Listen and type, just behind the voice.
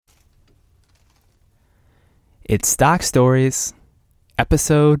It's Stock Stories,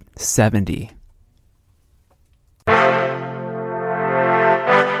 episode 70.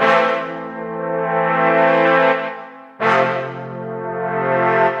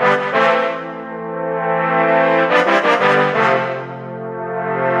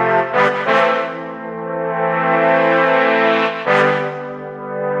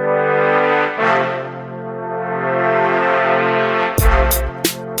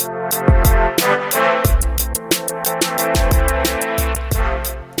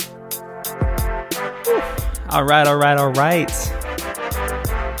 All right.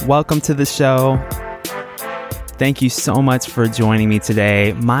 Welcome to the show. Thank you so much for joining me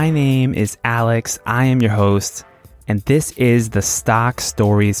today. My name is Alex. I am your host, and this is the Stock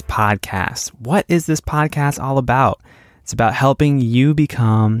Stories podcast. What is this podcast all about? It's about helping you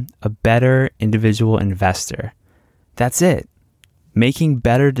become a better individual investor. That's it. Making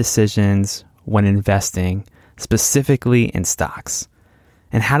better decisions when investing, specifically in stocks.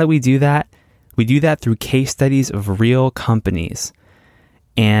 And how do we do that? We do that through case studies of real companies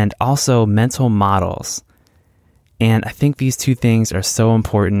and also mental models. And I think these two things are so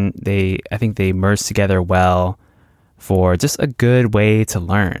important. I think they merge together well for just a good way to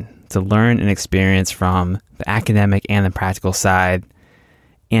learn and experience from the academic and the practical side.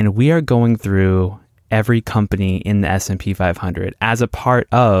 And we are going through every company in the S&P 500 as a part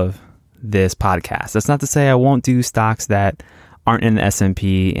of this podcast. That's not to say I won't do stocks that aren't in the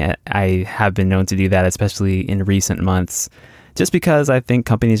S&P. I have been known to do that, especially in recent months, just because I think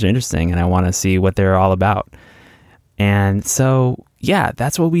companies are interesting and I want to see what they're all about. And so, yeah,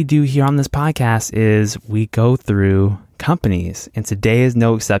 that's what we do here on this podcast is we go through companies. And today is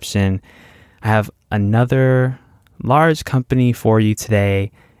no exception. I have another large company for you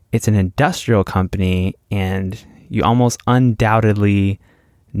today. It's an industrial company, and you almost undoubtedly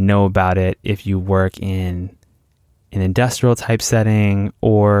know about it if you work in an industrial type setting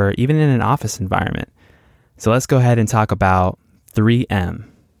or even in an office environment. So let's go ahead and talk about 3M.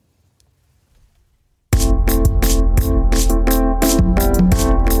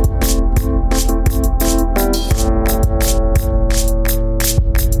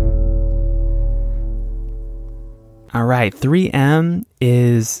 All right, 3M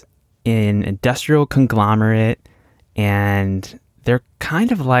is an industrial conglomerate, and they're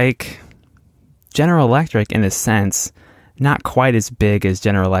kind of like General Electric in a sense, not quite as big as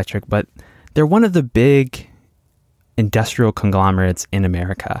General Electric, but they're one of the big industrial conglomerates in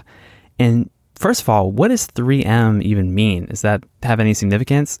America. And first of all, what does 3M even mean? Does that have any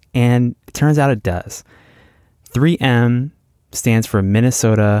significance? And it turns out it does. 3M stands for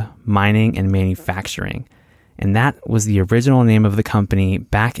Minnesota Mining and Manufacturing. And that was the original name of the company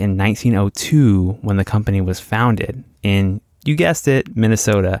back in 1902 when the company was founded in, you guessed it,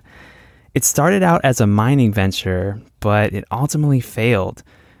 Minnesota. It started out as a mining venture, but it ultimately failed.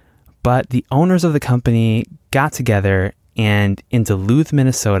 But the owners of the company got together, and in Duluth,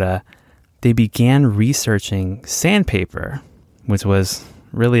 Minnesota, they began researching sandpaper, which was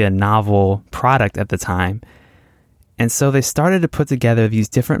really a novel product at the time. And so they started to put together these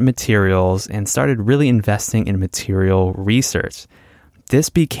different materials and started really investing in material research. This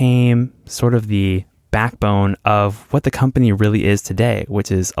became sort of the backbone of what the company really is today,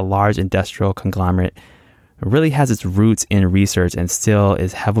 which is a large industrial conglomerate. It really has its roots in research and still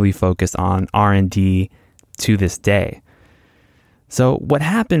is heavily focused on R&D to this day. So what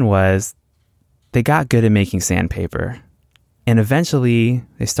happened was they got good at making sandpaper, and eventually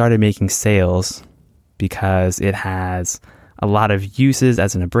they started making sails because it has a lot of uses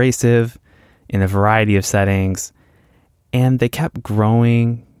as an abrasive in a variety of settings, and they kept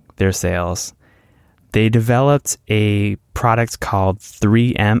growing their sales. They developed a product called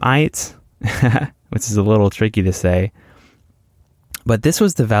 3Mite, which is a little tricky to say. But this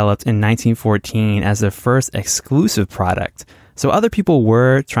was developed in 1914 as the first exclusive product. So other people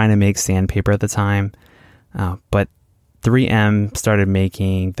were trying to make sandpaper at the time, but 3M started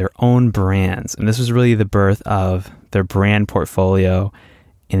making their own brands. And this was really the birth of their brand portfolio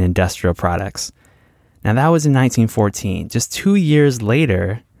in industrial products. Now that was in 1914. Just 2 years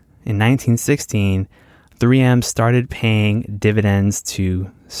later, in 1916, 3M started paying dividends to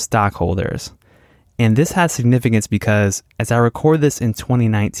stockholders. And this has significance because as I record this in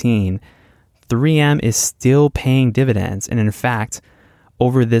 2019, 3M is still paying dividends. And in fact,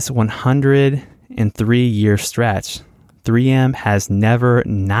 over this 103-year stretch, 3M has never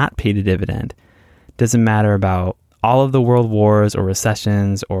not paid a dividend. Doesn't matter about all of the world wars or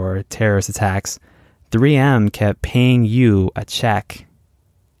recessions or terrorist attacks. 3M kept paying you a check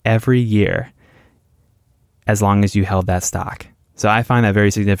every year as long as you held that stock. So I find that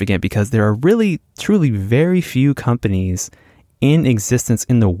very significant because there are really, truly very few companies in existence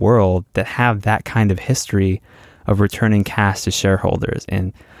in the world that have that kind of history of returning cash to shareholders.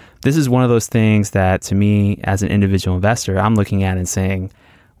 And this is one of those things that, to me, as an individual investor, I'm looking at and saying,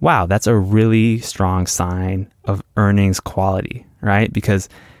 wow, that's a really strong sign of earnings quality, right? Because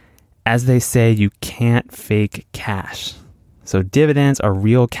as they say, you can't fake cash. So dividends are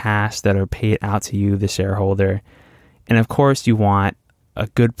real cash that are paid out to you, the shareholder. And of course, you want a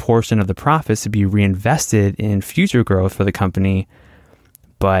good portion of the profits to be reinvested in future growth for the company,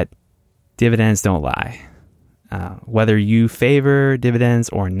 but dividends don't lie. Whether you favor dividends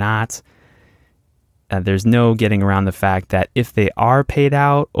or not, there's no getting around the fact that if they are paid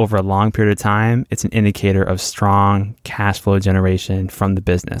out over a long period of time, it's an indicator of strong cash flow generation from the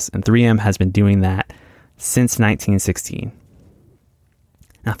business. And 3M has been doing that since 1916.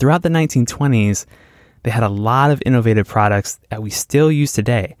 Now, throughout the 1920s, they had a lot of innovative products that we still use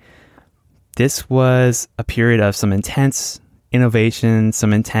today. This was a period of some intense innovation,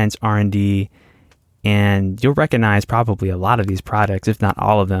 some intense R&D, and you'll recognize probably a lot of these products, if not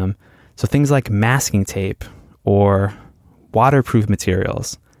all of them. So things like masking tape or waterproof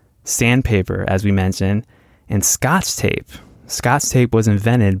materials, sandpaper, as we mentioned, and Scotch tape. Scotch tape was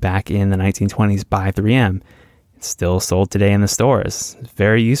invented back in the 1920s by 3M. It's still sold today in the stores. It's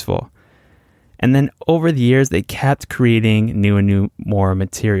very useful. And then over the years, they kept creating new and more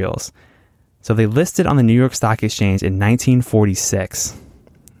materials. So they listed on the New York Stock Exchange in 1946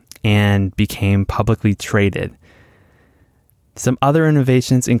 and became publicly traded. Some other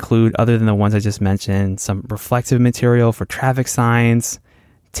innovations include, other than the ones I just mentioned, some reflective material for traffic signs,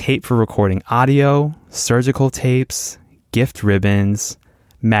 tape for recording audio, surgical tapes, gift ribbons,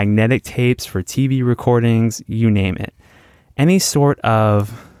 magnetic tapes for TV recordings, you name it. Any sort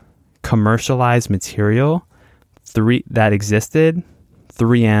of commercialized material that existed,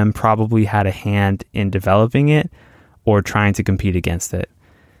 3M probably had a hand in developing it or trying to compete against it.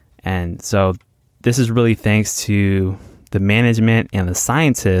 And so this is really thanks to the management and the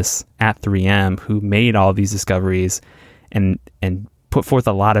scientists at 3M who made all these discoveries and put forth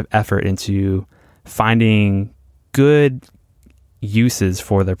a lot of effort into finding good uses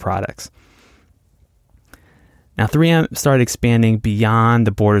for their products. Now, 3M started expanding beyond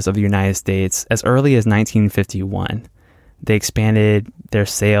the borders of the United States as early as 1951. They expanded their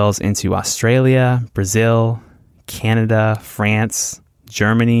sales into Australia, Brazil, Canada, France,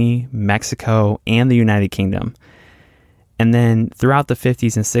 Germany, Mexico, and the United Kingdom. And then throughout the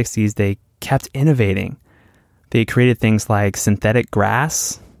 50s and 60s, they kept innovating. They created things like synthetic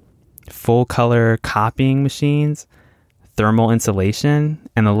grass, full color copying machines, thermal insulation,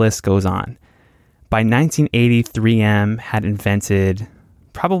 and the list goes on. By 1980, 3M had invented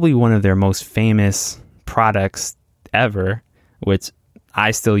probably one of their most famous products ever, which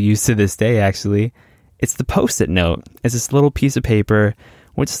I still use to this day, actually. It's the Post-it note. It's this little piece of paper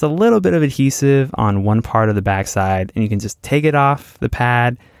with just a little bit of adhesive on one part of the backside, and you can just take it off the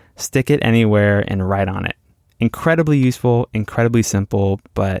pad, stick it anywhere, and write on it. Incredibly useful, incredibly simple,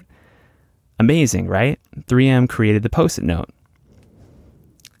 but amazing, right? 3M created the Post-it note.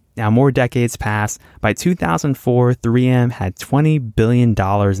 Now, more decades pass. By 2004, 3M had $20 billion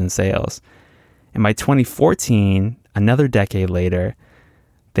in sales. And by 2014, another decade later,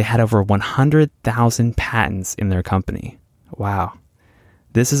 they had over 100,000 patents in their company. Wow.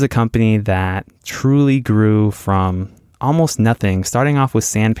 This is a company that truly grew from almost nothing, starting off with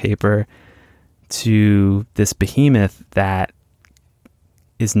sandpaper, to this behemoth that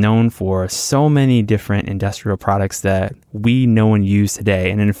is known for so many different industrial products that we know and use today,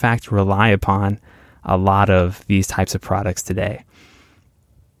 and in fact rely upon a lot of these types of products today.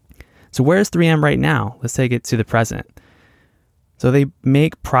 So where's 3M right now? Let's take it to the present. So they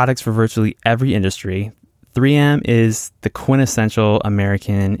make products for virtually every industry. 3M is the quintessential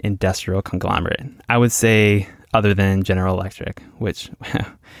American industrial conglomerate. I would say, other than General Electric, which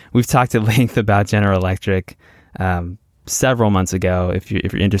we've talked at length about General Electric several months ago. If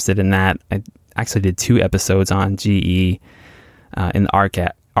you're interested in that, I actually did 2 episodes on GE in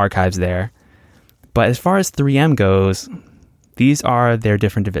the archives there. But as far as 3M goes, these are their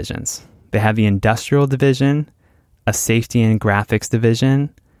different divisions. They have the industrial division, a safety and graphics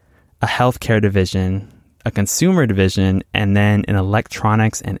division, a healthcare division, a consumer division, and then an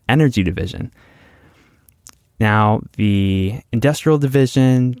electronics and energy division. Now, the industrial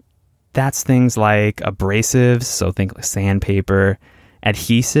division, that's things like abrasives, so think like sandpaper,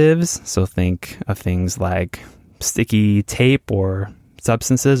 adhesives, so think of things like sticky tape or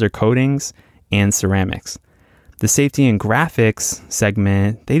substances or coatings, and ceramics. The safety and graphics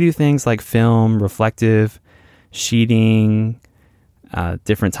segment, they do things like film, reflective, sheeting,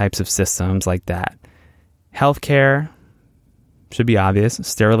 different types of systems like that. Healthcare should be obvious.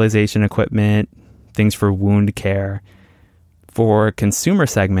 Sterilization equipment, things for wound care. For consumer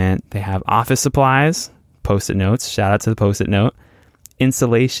segment, they have office supplies, Post-it notes, shout out to the Post-it note,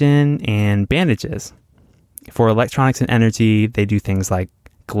 insulation, and bandages. For electronics and energy, they do things like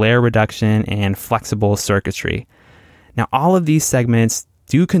glare reduction and flexible circuitry. Now, all of these segments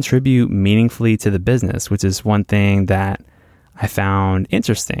do contribute meaningfully to the business, which is one thing that I found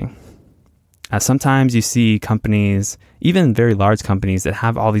interesting. Sometimes you see companies, even very large companies, that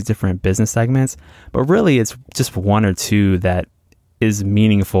have all these different business segments, but really it's just one or two that is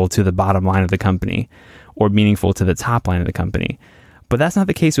meaningful to the bottom line of the company or meaningful to the top line of the company. But that's not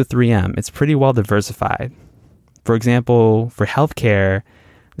the case with 3M. It's pretty well diversified. For example, for healthcare,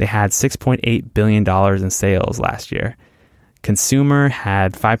 they had $6.8 billion in sales last year. Consumer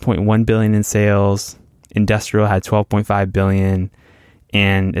had $5.1 billion in sales. Industrial had $12.5 billion,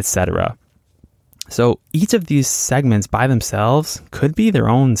 and etc. So each of these segments by themselves could be their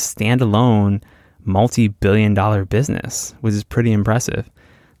own standalone multi-billion-dollar business, which is pretty impressive.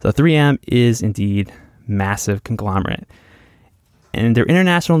 So 3M is indeed massive conglomerate. And their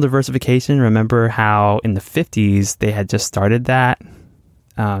international diversification, remember how in the 50s they had just started that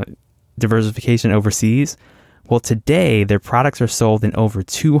diversification overseas? Well, today their products are sold in over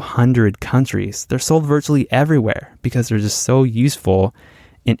 200 countries. They're sold virtually everywhere because they're just so useful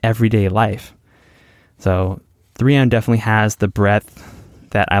in everyday life. So 3M definitely has the breadth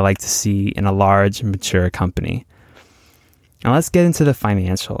that I like to see in a large, mature company. Now let's get into the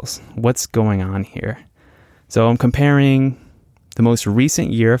financials. What's going on here? So I'm comparing the most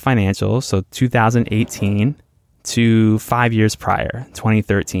recent year of financials, so 2018, to 5 years prior,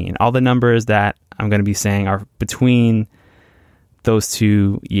 2013. All the numbers that I'm going to be saying are between those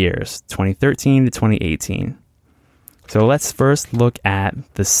 2 years, 2013 to 2018. So let's first look at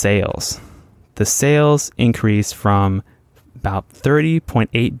the sales. The sales increased from about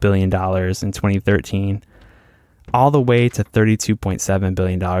 $30.8 billion in 2013 all the way to $32.7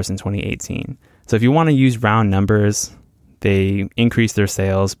 billion in 2018. So if you want to use round numbers, they increased their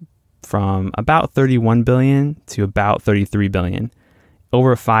sales from about $31 billion to about $33 billion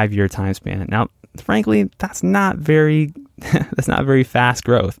over a 5-year time span. Now, frankly, that's not very fast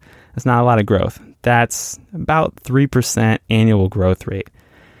growth. That's not a lot of growth. That's about 3% annual growth rate.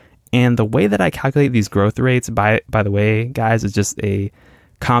 And the way that I calculate these growth rates, by the way, guys, is just a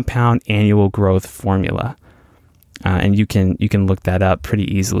compound annual growth formula. And you can look that up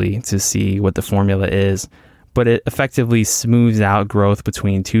pretty easily to see what the formula is. But it effectively smooths out growth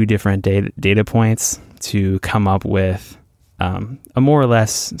between two different data points to come up with a more or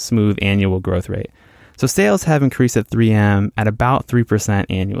less smooth annual growth rate. So sales have increased at 3M at about 3%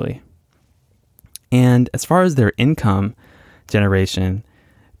 annually. And as far as their income generation,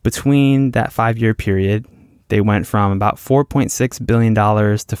 between that 5-year period, they went from about $4.6 billion to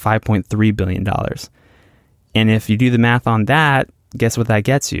 $5.3 billion. And if you do the math on that, guess what that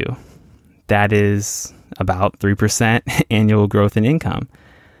gets you? That is about 3% annual growth in income.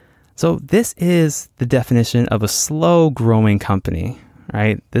 So this is the definition of a slow growing company,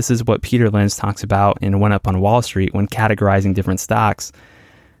 right? This is what Peter Lynch talks about in One Up on Wall Street when categorizing different stocks.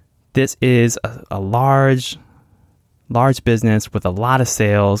 This is a large business with a lot of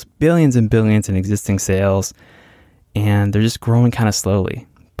sales, billions and billions in existing sales, and they're just growing kind of slowly.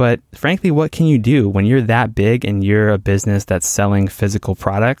 But frankly, what can you do when you're that big and you're a business that's selling physical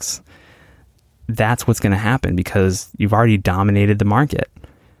products? That's what's going to happen because you've already dominated the market.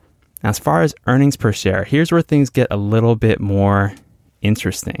 Now, as far as earnings per share, here's where things get a little bit more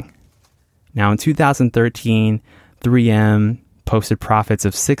interesting. Now, in 2013, 3M posted profits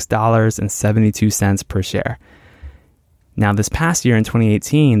of $6.72 per share. Now, this past year in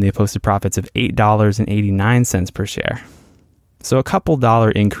 2018, they posted profits of $8.89 per share. So a couple dollar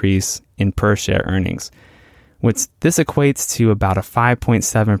increase in per share earnings, which this equates to about a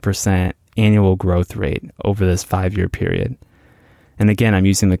 5.7% annual growth rate over this 5-year period. And again, I'm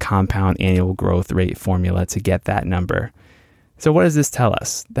using the compound annual growth rate formula to get that number. So what does this tell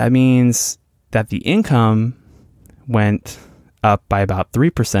us? That means that the income went up by about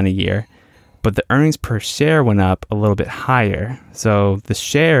 3% a year, but the earnings per share went up a little bit higher. So the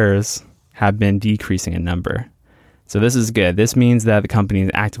shares have been decreasing in number. So this is good. This means that the company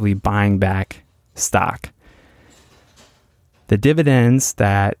is actively buying back stock. The dividends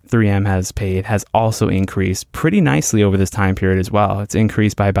that 3M has paid has also increased pretty nicely over this time period as well. It's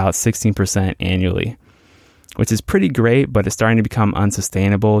increased by about 16% annually, which is pretty great, but it's starting to become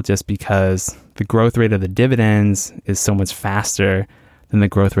unsustainable just because the growth rate of the dividends is so much faster than the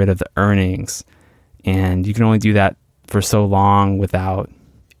growth rate of the earnings. And you can only do that for so long without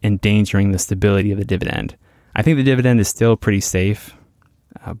endangering the stability of the dividend. I think the dividend is still pretty safe,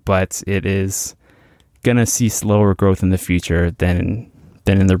 but it is going to see slower growth in the future than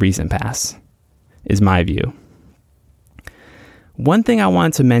in the recent past, is my view. One thing I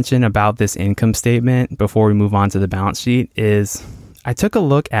wanted to mention about this income statement before we move on to the balance sheet is I took a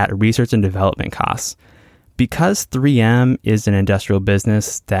look at research and development costs. Because 3M is an industrial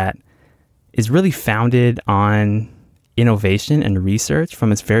business that is really founded on innovation and research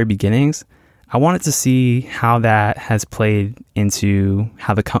from its very beginnings, I wanted to see how that has played into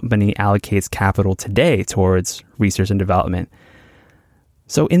how the company allocates capital today towards research and development.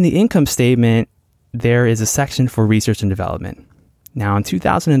 So in the income statement, there is a section for research and development. Now, in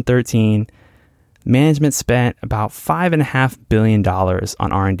 2013, management spent about $5.5 billion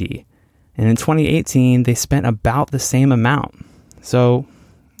on R&D. And in 2018, they spent about the same amount. So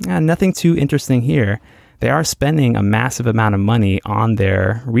nothing too interesting here. They are spending a massive amount of money on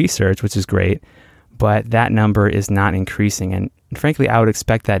their research, which is great, but that number is not increasing. And frankly, I would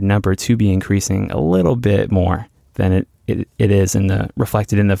expect that number to be increasing a little bit more than it is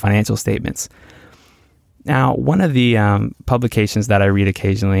reflected in the financial statements. Now, one of the publications that I read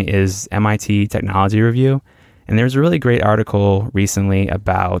occasionally is MIT Technology Review, and there's a really great article recently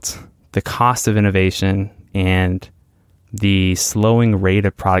about the cost of innovation and the slowing rate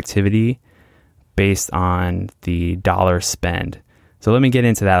of productivity based on the dollar spend. So let me get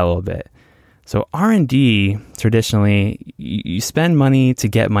into that a little bit. So R&D, traditionally, you spend money to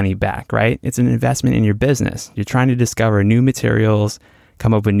get money back, right? It's an investment in your business. You're trying to discover new materials,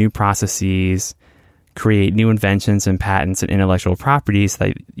 come up with new processes, create new inventions and patents and intellectual properties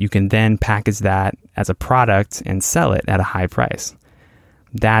that you can then package that as a product and sell it at a high price.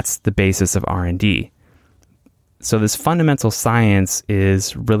 That's the basis of R&D. So this fundamental science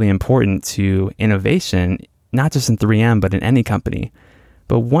is really important to innovation, not just in 3M, but in any company.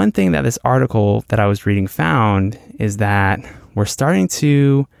 But one thing that this article that I was reading found is that we're starting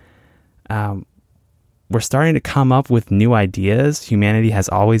to come up with new ideas. Humanity has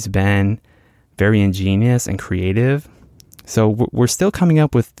always been very ingenious and creative. So we're still coming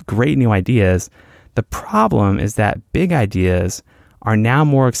up with great new ideas. The problem is that big ideas are now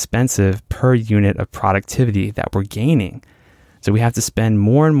more expensive per unit of productivity that we're gaining. So we have to spend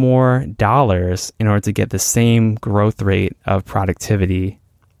more and more dollars in order to get the same growth rate of productivity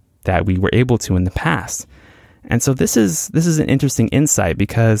that we were able to in the past. And so this is an interesting insight,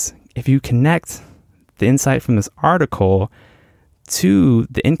 because if you connect the insight from this article to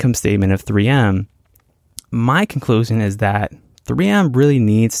the income statement of 3M, my conclusion is that 3M really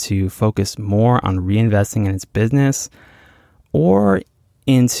needs to focus more on reinvesting in its business or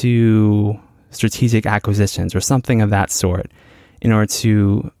into strategic acquisitions or something of that sort in order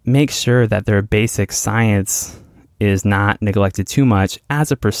to make sure that their basic science is not neglected too much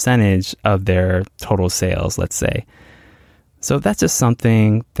as a percentage of their total sales, let's say. So that's just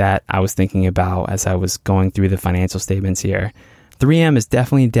something that I was thinking about as I was going through the financial statements here. 3M is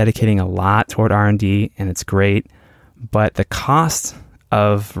definitely dedicating a lot toward R&D, and it's great, but the cost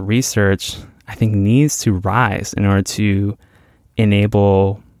of research, I think, needs to rise in order to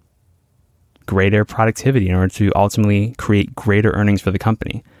enable greater productivity, in order to ultimately create greater earnings for the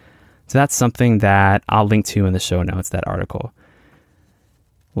company. So that's something that I'll link to in the show notes, that article.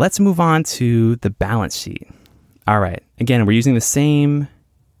 Let's move on to the balance sheet. All right. Again, we're using the same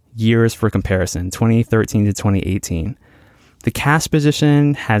years for comparison, 2013 to 2018. The cash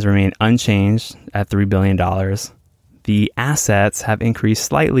position has remained unchanged at $3 billion. The assets have increased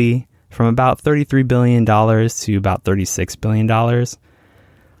slightly from about $33 billion to about $36 billion.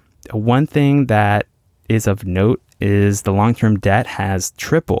 One thing that is of note is the long-term debt has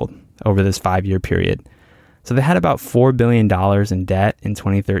tripled over this 5-year period. So they had about $4 billion in debt in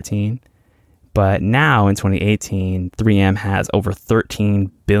 2013, but now in 2018, 3M has over $13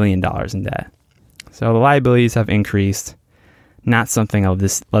 billion in debt. So the liabilities have increased. Not something I'll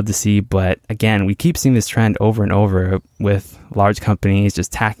just love to see, but again, we keep seeing this trend over and over with large companies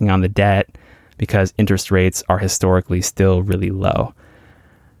just tacking on the debt because interest rates are historically still really low.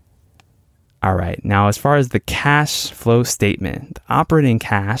 All right, now as far as the cash flow statement, the operating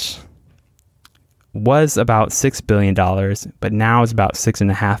cash was about $6 billion, but now it's about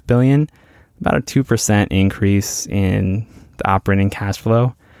 $6.5 billion, about a 2% increase in the operating cash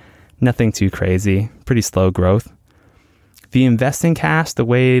flow. Nothing too crazy, pretty slow growth. The investing cash, the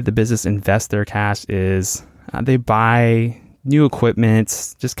way the business invests their cash is they buy new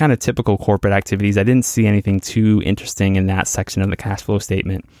equipment, just kind of typical corporate activities. I didn't see anything too interesting in that section of the cash flow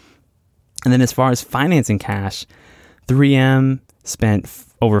statement. And then as far as financing cash, 3M spent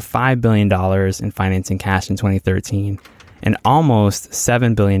over $5 billion in financing cash in 2013 and almost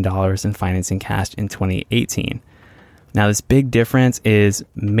 $7 billion in financing cash in 2018. Now, this big difference is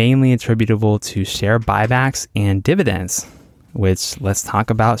mainly attributable to share buybacks and dividends, which let's talk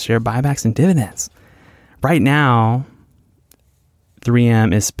about share buybacks and dividends. Right now,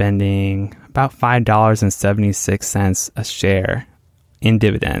 3M is spending about $5.76 a share in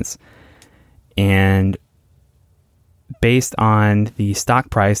dividends. And based on the stock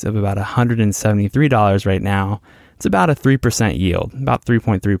price of about $173 right now, it's about a 3% yield, about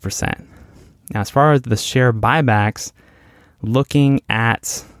 3.3%. Now, as far as the share buybacks, looking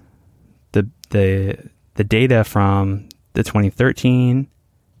at the data from the 2013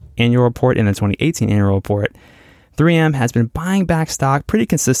 annual report and the 2018 annual report, 3M has been buying back stock pretty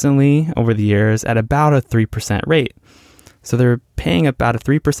consistently over the years at about a 3% rate. So they're paying about a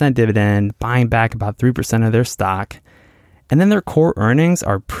 3% dividend, buying back about 3% of their stock, and then their core earnings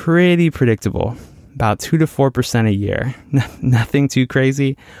are pretty predictable, about 2 to 4% a year. Nothing too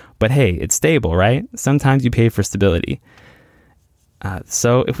crazy, but hey, it's stable, right? Sometimes you pay for stability.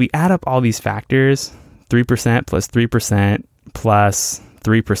 So if we add up all these factors, 3% plus 3% plus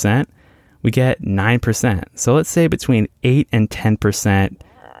 3%, we get 9%. So let's say between 8 and 10%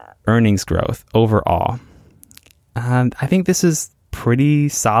 earnings growth overall. I think this is pretty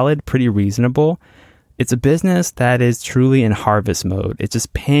solid, pretty reasonable. It's a business that is truly in harvest mode. It's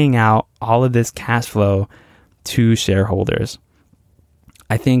just paying out all of this cash flow to shareholders.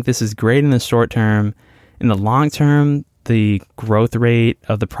 I think this is great in the short term. In the long term, the growth rate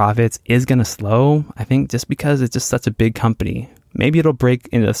of the profits is going to slow, I think, just because it's just such a big company. Maybe it'll break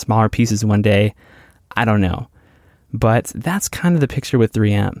into smaller pieces one day. I don't know. But that's kind of the picture with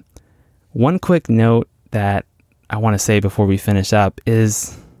 3M. One quick note that I want to say before we finish up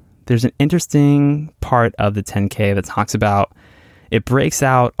is there's an interesting part of the 10K that talks about, it breaks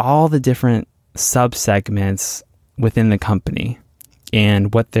out all the different sub-segments within the company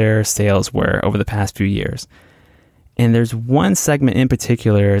and what their sales were over the past few years. And there's one segment in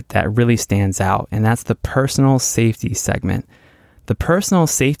particular that really stands out, and that's the personal safety segment. The personal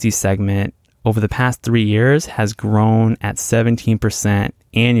safety segment over the past 3 years has grown at 17%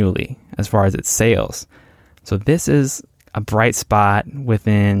 annually as far as its sales. So this is a bright spot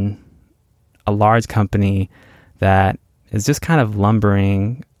within a large company that is just kind of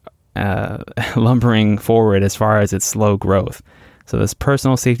lumbering forward as far as its slow growth. So this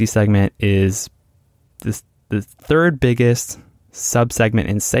personal safety segment is the third biggest subsegment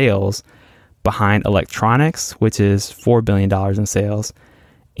in sales behind electronics, which is $4 billion in sales,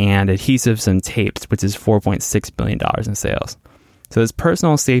 and adhesives and tapes, which is $4.6 billion in sales. So this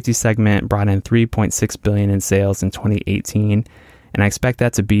personal safety segment brought in $3.6 billion in sales in 2018, and I expect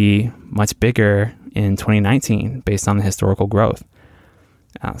that to be much bigger in 2019 based on the historical growth.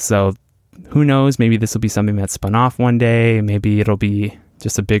 So who knows, maybe this will be something that's spun off one day, maybe it'll be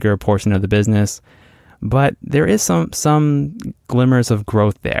just a bigger portion of the business, but there is some glimmers of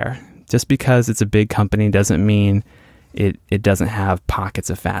growth there. Just because it's a big company doesn't mean it doesn't have pockets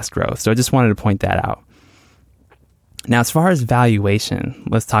of fast growth. So I just wanted to point that out. Now, as far as valuation,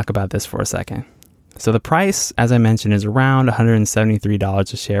 let's talk about this for a second. So the price, as I mentioned, is around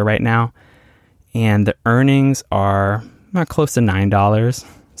 $173 a share right now, and the earnings are close to $9.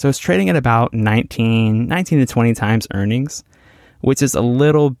 So it's trading at about 19 to 20 times earnings, which is a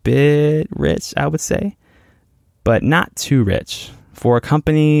little bit rich, I would say, but not too rich. For a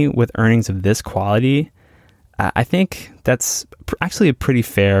company with earnings of this quality, I think that's actually a pretty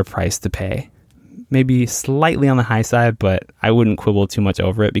fair price to pay. Maybe slightly on the high side, but I wouldn't quibble too much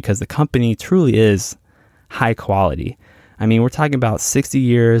over it because the company truly is high quality. I mean, we're talking about 60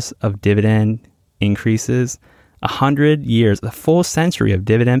 years of dividend increases, 100 years, a full century of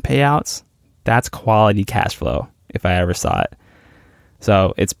dividend payouts. That's quality cash flow, if I ever saw it.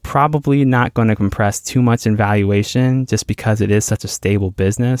 So it's probably not going to compress too much in valuation just because it is such a stable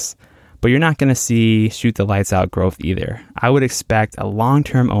business, but you're not going to see shoot the lights out growth either. I would expect a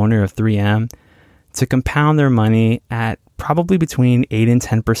long-term owner of 3M to compound their money at probably between 8 and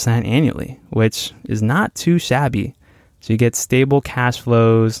 10% annually, which is not too shabby. So you get stable cash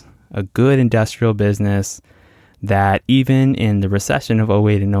flows, a good industrial business that even in the recession of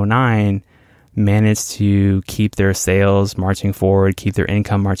 08 and 09 managed to keep their sales marching forward, keep their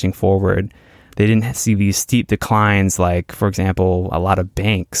income marching forward. They didn't see these steep declines like, for example, a lot of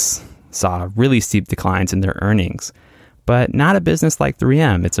banks saw really steep declines in their earnings. But not a business like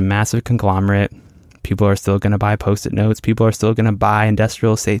 3M. It's a massive conglomerate. People are still going to buy Post-it notes. People are still going to buy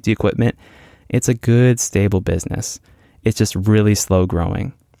industrial safety equipment. It's a good, stable business. It's just really slow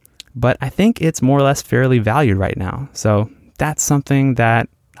growing. But I think it's more or less fairly valued right now. So that's something that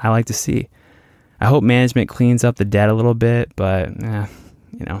I like to see. I hope management cleans up the debt a little bit, but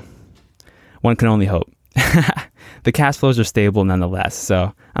one can only hope. The cash flows are stable nonetheless,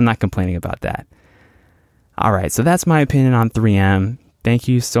 so I'm not complaining about that. All right, so that's my opinion on 3M. Thank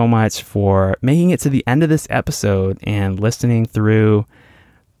you so much for making it to the end of this episode and listening through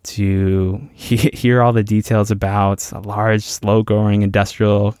to hear all the details about a large, slow-growing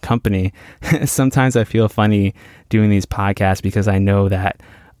industrial company. Sometimes I feel funny doing these podcasts because I know that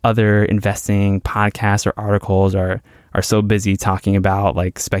other investing podcasts or articles are so busy talking about,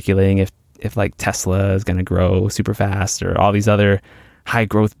 like, speculating if like Tesla is going to grow super fast or all these other high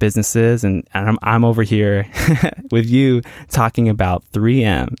growth businesses, and I'm over here with you talking about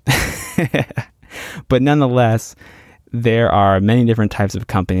 3M. But nonetheless, there are many different types of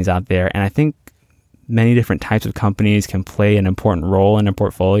companies out there, and I think many different types of companies can play an important role in a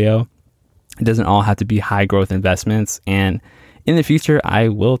portfolio. It doesn't all have to be high growth investments, and in the future I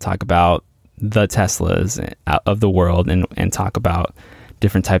will talk about the Teslas of the world and talk about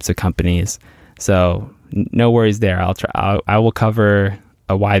different types of companies. So no worries there. I will cover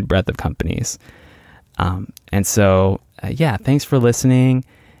a wide breadth of companies. And so, thanks for listening.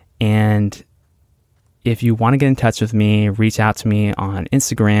 And if you want to get in touch with me, reach out to me on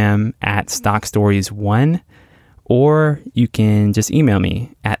Instagram at StockStories1, or you can just email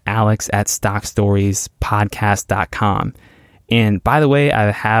me at alex@stockstoriespodcast.com. And by the way,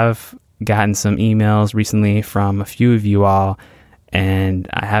 I have gotten some emails recently from a few of you all, and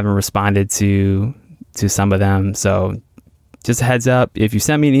I haven't responded to some of them. So just a heads up, if you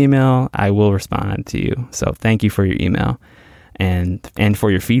send me an email, I will respond to you. So thank you for your email and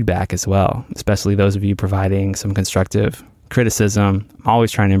for your feedback as well, especially those of you providing some constructive criticism. I'm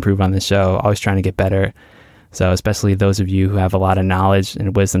always trying to improve on this show, always trying to get better. So especially those of you who have a lot of knowledge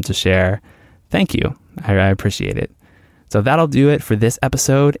and wisdom to share, thank you. I appreciate it. So that'll do it for this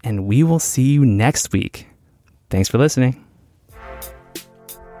episode, and we will see you next week. Thanks for listening.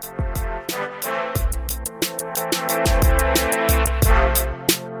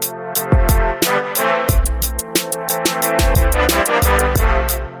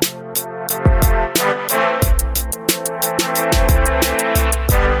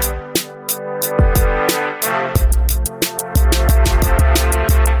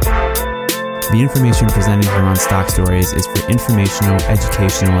 The information presented here on Stock Stories is for informational,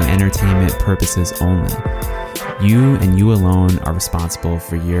 educational, and entertainment purposes only. You and you alone are responsible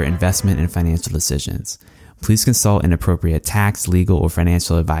for your investment and financial decisions. Please consult an appropriate tax, legal, or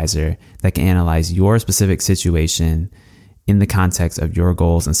financial advisor that can analyze your specific situation in the context of your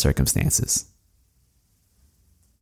goals and circumstances.